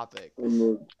this topic.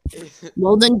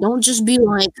 Well, then don't just be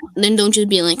like,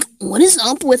 what is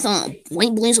up with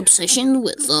White Blaze obsession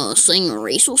with saying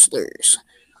racial slurs?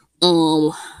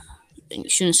 You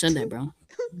shouldn't have said that, bro.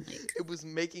 It was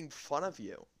making fun of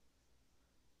you.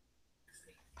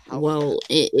 How was Well,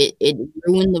 it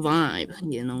ruined the vibe.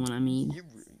 You know what I mean? You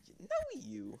no,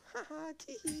 you. Haha,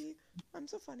 teehee. I'm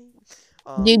so funny.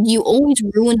 Dude, you always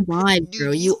ruin vibes,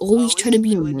 bro. Dude, You always try to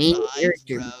be a ruin main vibes,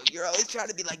 character. bro. You're always trying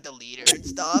to be like the leader and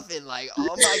stuff, and like,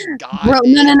 oh my god, Bro,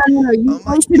 no. man. You Oh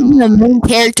my always try to be the God. main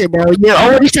character, bro. You're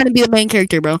always trying to be the main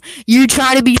character, bro. You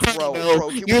try to be funny, Bro, bro.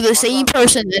 can You're we the talk same about-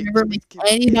 person that never makes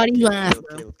anybody laugh,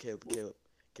 bro. Caleb.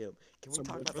 Can we What's up,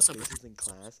 talk bro? about What's the up, bro? bitches in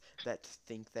class that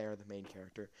think they're the main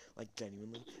character? Like,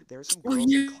 genuinely, there are some Oh, girls in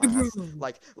yeah, class, bro.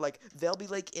 like they'll be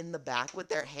like in the back with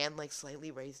their hand like slightly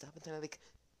raised up, and they're like,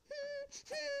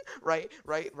 right,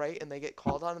 and they get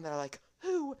called on, and they're like,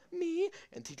 who, me?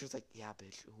 And teacher's like, yeah,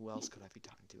 bitch, who else could I be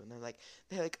talking to? And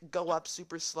they like go up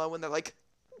super slow, and they're like,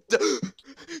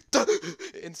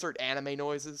 insert anime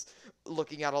noises,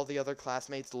 looking at all the other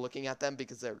classmates, looking at them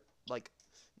because they're like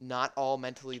not all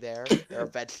mentally there. They're a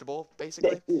vegetable,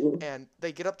 basically. And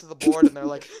they get up to the board and they're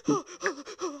like,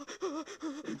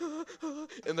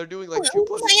 and they're doing like 2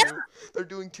 plus 2. They're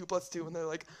doing 2 plus 2, and they're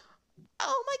like,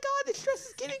 oh my god, the stress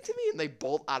is getting to me. And they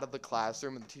bolt out of the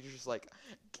classroom, and the teacher's like,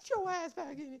 get your ass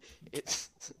back in. It's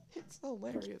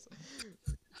hilarious.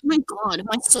 Oh my god,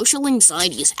 my social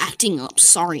anxiety is acting up.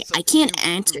 Sorry, So, I can't dude,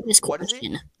 answer this what is it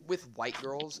question. with white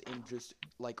girls in just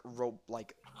like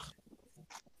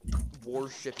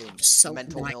worshipping mental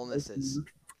Self-diagnosis. illnesses?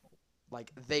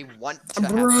 Like they want to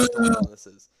have Bruh. mental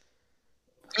illnesses.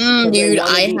 They Dude,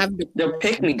 wanna I be- have They're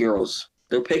pick-me girls.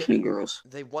 They're pick-me girls.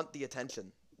 They want the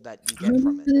attention that you get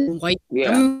from it. white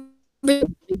Yeah.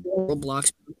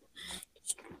 Roblox.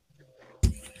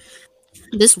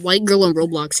 This white girl on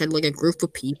Roblox had like a group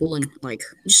of people and like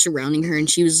just surrounding her, and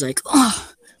she was like,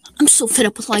 "Oh, I'm so fed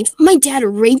up with life. My dad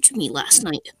raped me last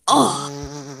night.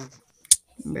 Oh,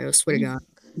 bro, I swear to God,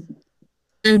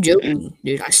 I'm joking,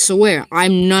 dude. I swear,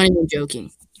 I'm not even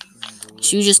joking.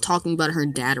 She was just talking about her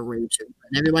dad raped her,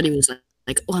 and everybody was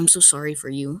like, "Oh, I'm so sorry for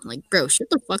you." Like, bro, shut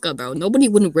the fuck up, bro. Nobody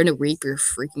wouldn't run a rape your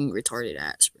freaking retarded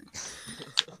ass, bro.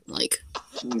 Like,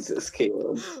 Jesus,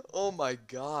 Caleb. Oh my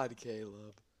god,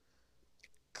 Caleb.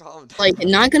 Calm down. like,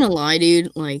 not gonna lie, dude.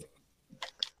 Like,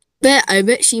 I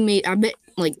bet,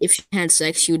 like, if she had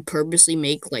sex, she would purposely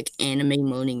make like anime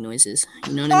moaning noises.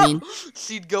 You know what I mean?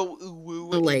 She'd go ooh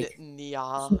woo Like, in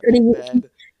Nia pretty in much- bed.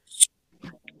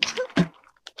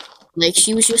 Like,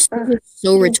 she was just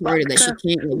so retarded that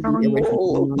she can't like be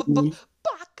original. You know what I mean?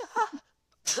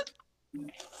 Baka.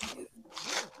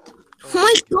 Oh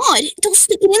my god! Don't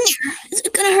stick it in there. It's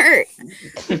gonna hurt.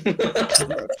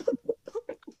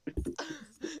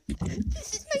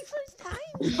 This is my first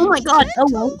time. Oh my god! Oh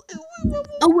well. Ooh, ooh, ooh, ooh.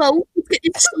 Oh well.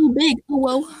 It's so big. Oh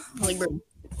well. Like, bro.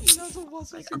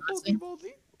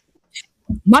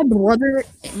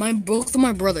 Both of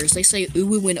my brothers, they say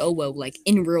uwu and owo like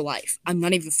in real life. I'm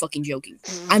not even fucking joking.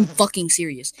 I'm fucking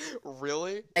serious.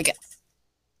 Really?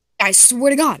 I swear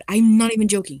to God, I'm not even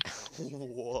joking. They're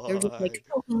just Why? like,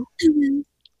 oh, uwu.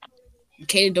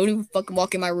 Okay, don't even fucking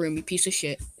walk in my room, you piece of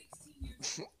shit.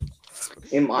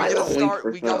 Am I We the gotta only start-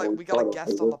 person we gotta- that we gotta thought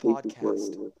guest of on the other people were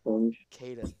podcast. a sponge?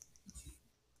 Caden.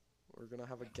 We're gonna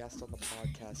have a guest on the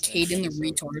podcast. next Caden the episode.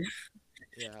 retard.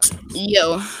 Yeah.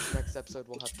 Yo, Next episode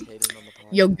we'll have Caden on the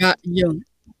podcast.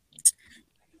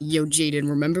 yo, Jaden.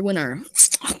 Remember when our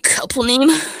couple name?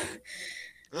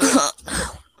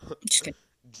 Just kidding.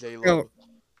 J-Lo. Bro,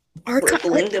 our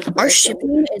Linda our ship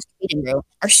name is Caden, bro.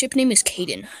 Our ship name is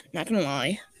Caden. Not gonna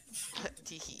lie.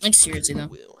 Like, seriously, though.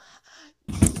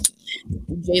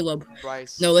 J-Lo.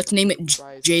 Bryce. No, let's name it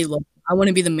Bryce. J-Lo. I want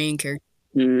to be the main character.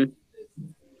 Mhm.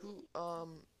 Who?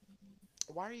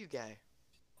 Why are you gay?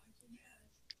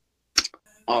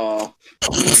 Oh,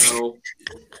 no.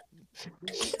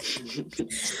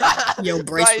 Yo,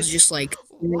 Bryce was just like,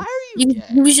 Why are you gay?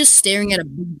 he was just staring at a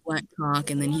big black cock,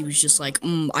 and then he was just like,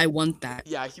 I want that.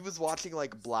 Yeah, he was watching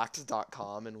like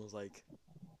Blacks.com and was like,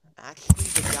 Actually,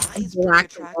 the guy is pretty Black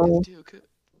attractive ball. too.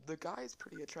 The guy is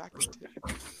pretty attractive too.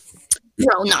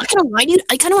 Bro, not gonna lie, dude.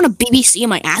 I kind of want a BBC in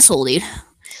my asshole, dude.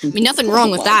 I mean, nothing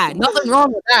wrong with that. Nothing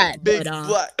wrong with that. Big But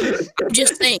black.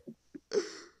 just saying,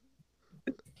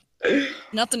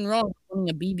 nothing wrong with putting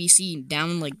a BBC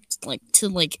down like to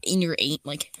like in your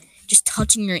like just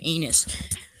touching your anus,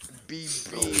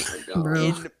 BB bro.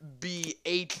 in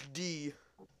BHD.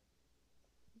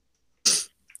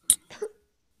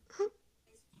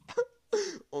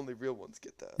 Only real ones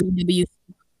get that.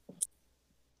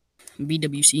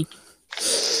 BWC.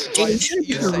 Like, Jaden, shouldn't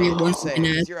you be a say real it. one You say in it.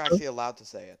 a- 'Cause you're actually allowed to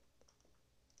say it.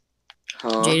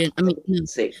 Huh? Jaden, I mean, no.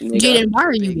 Say, nigga. Jaden, why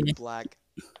are you Big gay? black.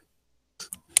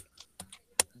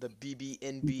 The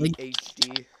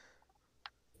BBNBHD.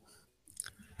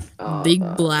 Big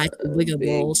black wigga big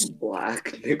balls.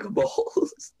 Black nigga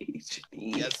balls. HD.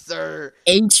 Yes, sir.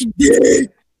 HD.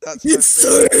 That's Yes,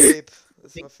 my favorite sir. tape.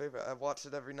 That's my favorite. I watch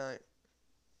it every night,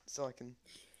 so I can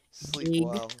sleep Big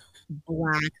well.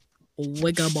 Black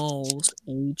wigga balls.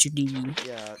 HD.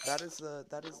 Yeah, that is the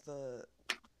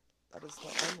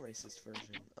unracist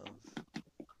version of.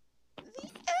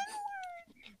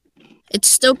 It's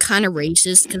still kind of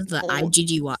racist because the Oh.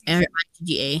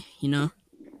 IGGA, you know.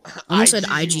 Almost said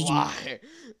IGGY.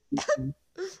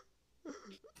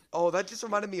 Oh, that just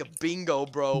reminded me of bingo,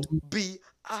 bro. BINGO.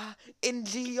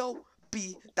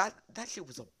 That shit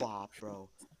was a bop, bro.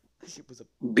 That shit was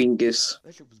Bingus.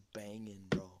 banging,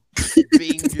 bro.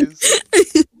 Bingus.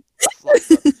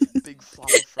 Big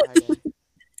Flopper Friday.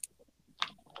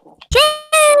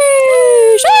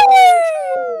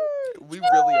 We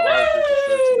really are a group of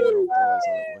 13-year-old boys,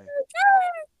 aren't we?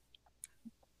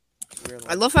 We're I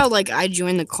like, love how like I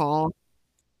joined the call,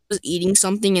 was eating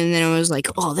something, and then I was like,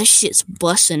 "Oh, this shit's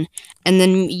bussin'," and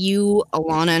then you,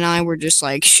 Alana, and I were just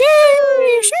like, "Shoo,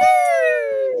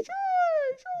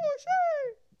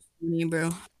 me,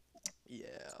 bro." yeah.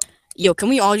 Yo, can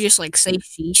we all just like say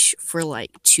sheesh for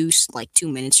like 2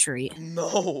 minutes straight?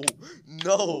 No.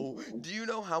 Do you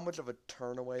know how much of a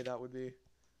turn away that would be?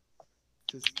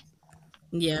 Just,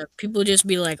 Yeah, people just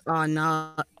be like, "Oh,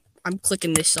 nah, I'm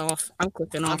clicking this off. I'm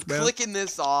clicking I'm off, bro." clicking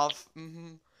this off.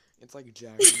 It's like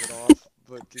jacking it off,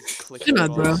 but just clicking Shut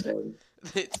it up, bro.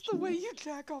 off. It's the way you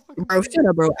jack off a Bro, computer. shut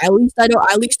up, bro. At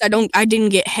least I didn't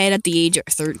get head at the age of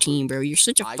 13, bro. You're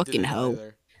such a I fucking didn't hoe.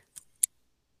 either.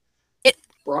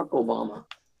 Barack Obama.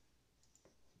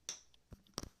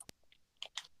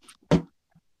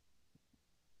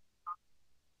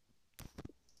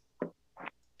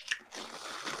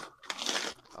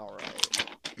 All right.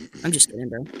 I'm just kidding,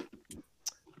 bro.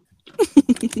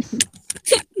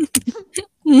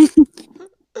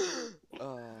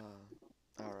 All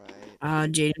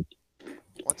right. Jaden.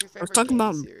 What's your favorite was talking game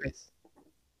about- series?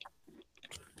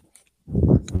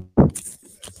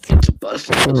 It's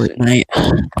busted. Fortnite.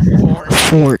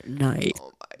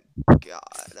 Oh my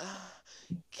god.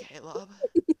 Caleb.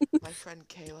 My friend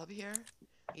Caleb here.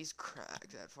 He's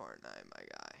cracked at Fortnite, my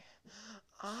guy.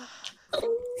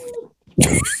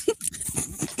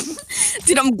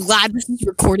 Dude, I'm glad this is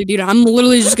recorded, dude. I'm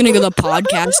literally just gonna go to the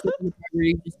podcast.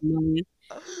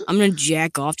 I'm gonna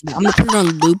jack off to that. I'm gonna put it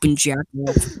on loop and jack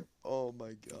off. Oh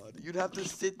my god. You'd have to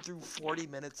sit through 40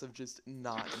 minutes of just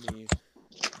not me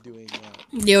doing that.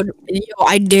 Yo,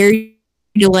 I dare you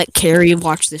to let Carrie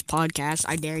watch this podcast.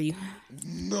 I dare you.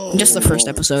 No. Just the first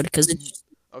episode, because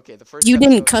Okay, the first you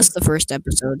didn't episode- cuss the first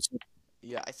episode. So.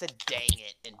 Yeah, I said dang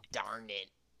it and darn it.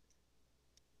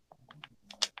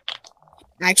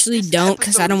 Actually, This don't,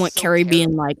 because I episode don't is want so Carrie being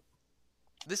terrible. like,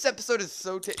 This episode is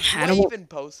so Do I I don't- even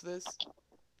post this?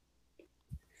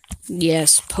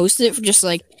 yes, post it for just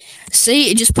like,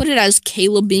 just put it as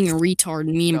Caleb being a retard,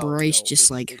 and me and No, Bryce no, just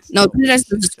it's- like, it's- no, put it as it's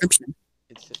the shit show. description.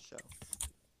 It's shit show.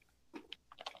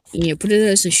 Yeah, put it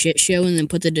as a shit show, and then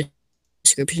put the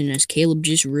description as Caleb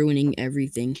just ruining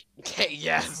everything. Okay,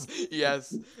 yes.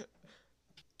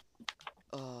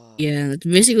 Yeah, that's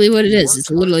basically what it is. We're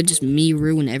It's literally just constantly- me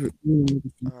ruining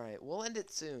everything. Alright, we'll end it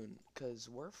soon, because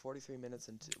we're 44 minutes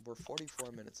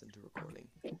into recording.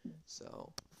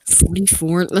 So,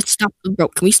 44. Let's stop. Bro,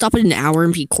 can we stop at an hour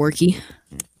and be quirky?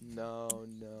 no.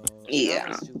 Yeah.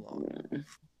 That was too long.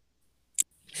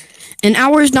 An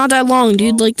hour is not that long,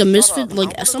 dude. Bro, Like the shut Misfit, up. like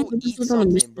I wanna some go eat episodes on the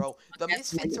something, Misfit. bro. The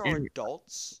That's Misfits like are an-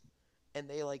 adults, and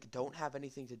they like don't have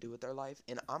anything to do with their life,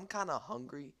 and I'm kind of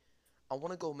hungry. I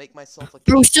want to go make myself a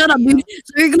Bro, shut up, quesadilla. dude.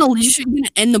 So you're gonna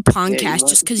end the podcast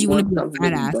just because you want to be a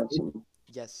fat ass.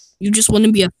 Yes. You just want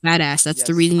to be a fat ass. That's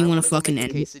the yes, reason you I want wanna to go fucking make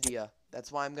end a it. quesadilla. That's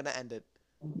why I'm gonna end it.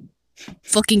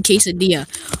 Fucking quesadilla.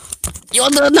 Yo,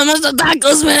 the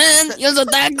tacos, man. Yo, the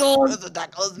tacos. The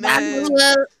tacos, man. Tacos,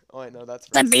 man. Oh, I know that's.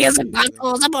 Tortillas racist, and I think.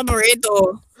 tacos, a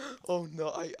burrito. Oh no,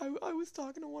 I was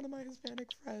talking to one of my Hispanic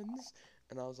friends,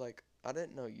 and I was like, I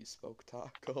didn't know you spoke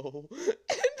taco.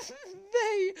 And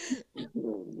they,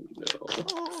 Oh, no.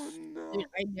 oh no. Dude,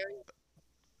 I dare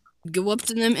you. Go up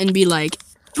to them and be like,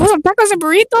 "You want some tacos and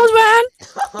burritos,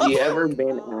 man?" You ever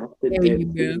been asked to There you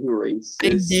dip go. who I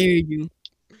racist? dare you.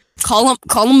 Call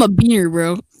him a beaner,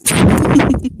 bro.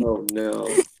 Oh no.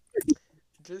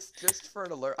 Just for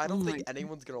an alert, I Oh don't my think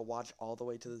anyone's gonna watch all the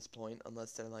way to this point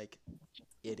unless they're like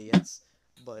idiots.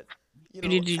 But you know,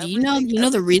 Dude, you know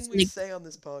the everything reason we they- say on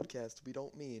this podcast, we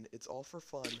don't mean. It's all for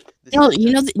fun. This You know, is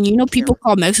you know just people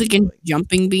call character Mexicans building.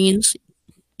 jumping beans.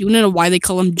 You wanna know why they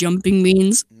call them jumping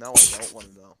beans? No, I don't want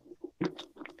to know.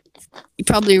 You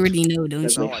probably already know, don't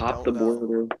Because you? they No, I hop the don't know.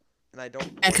 border. And I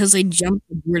don't. Because they jump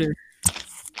the border.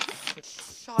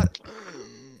 Shut.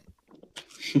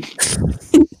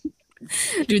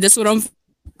 Dude, that's what I'm.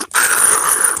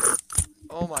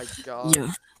 Oh my god.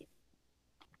 Yeah.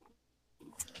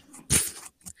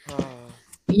 Ah.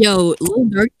 Yo, Lil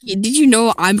Darky, did you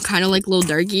know I'm kind of like Lil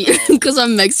Darky because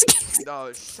I'm Mexican?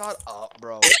 No, shut up,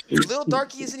 bro. Little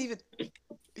Darky isn't even.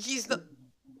 He's the.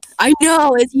 I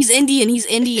know, he's Indian. He's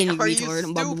Indian. You Are you retard.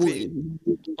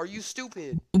 stupid? Are you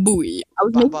stupid? Babooey. I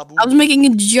was, Bababooey. I was making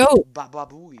a joke.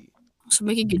 Bababooey. I was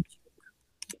making a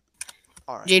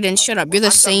Alright. Jaden, shut up. You're the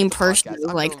I'm done same with the person. podcast.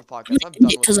 I'm Like, done with the podcast. I'm done with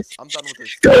because- this. I'm done with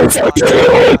this.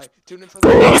 Bye. Bye. Tune in for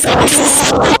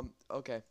the. Okay.